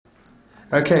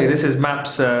Okay, this is Maps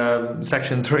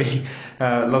section 3.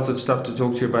 Lots of stuff to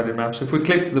talk to you about in Maps. If we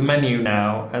click the menu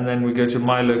now and then we go to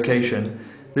My Location,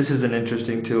 this is an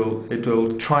interesting tool. It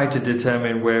will try to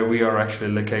determine where we are actually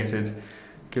located.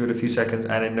 Give it a few seconds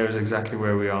and it knows exactly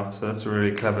where we are. So that's a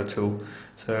really clever tool.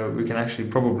 So we can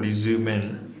actually probably zoom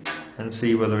in and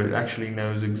see whether it actually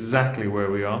knows exactly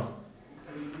where we are.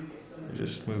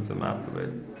 Just move the map a bit.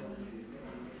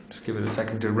 Just give it a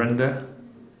second to render.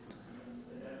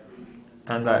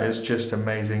 And that is just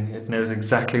amazing. It knows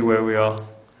exactly where we are.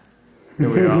 Here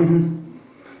we are.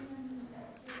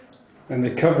 And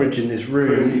the coverage in this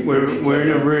room, we're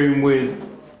in a room with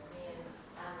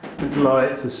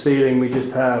lights, a ceiling. We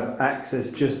just have access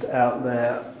just out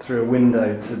there through a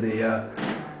window to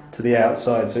the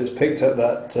outside. So it's picked up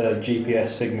that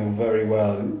GPS signal very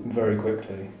well and very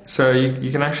quickly. So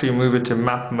you can actually move it to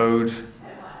map mode,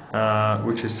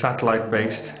 which is satellite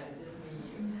based.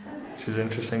 Which is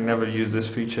interesting, never used this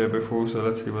feature before, so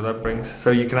let's see what that brings. So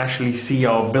you can actually see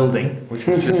our building, which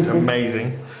is just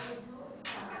amazing.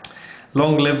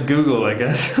 Long live Google, I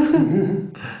guess.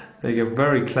 They're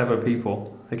very clever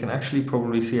people. They can actually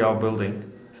probably see our building.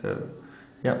 So,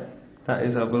 yeah, that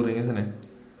is our building, isn't it?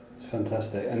 It's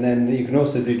fantastic. And then you can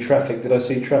also do traffic. Did I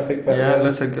see traffic back there? Yeah,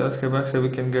 let's go back so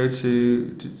we can go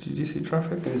to... Did you see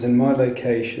traffic? It was in My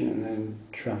Location and then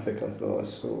traffic I thought I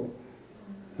saw.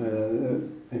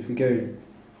 If we go,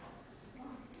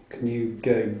 can you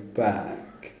go back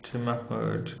to map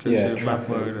mode? Yeah, to map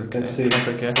mode. Okay. Let's see,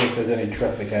 traffic, yeah. see if there's any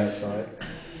traffic outside.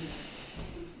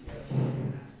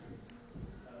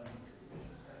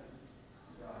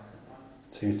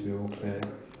 Seems to be all clear.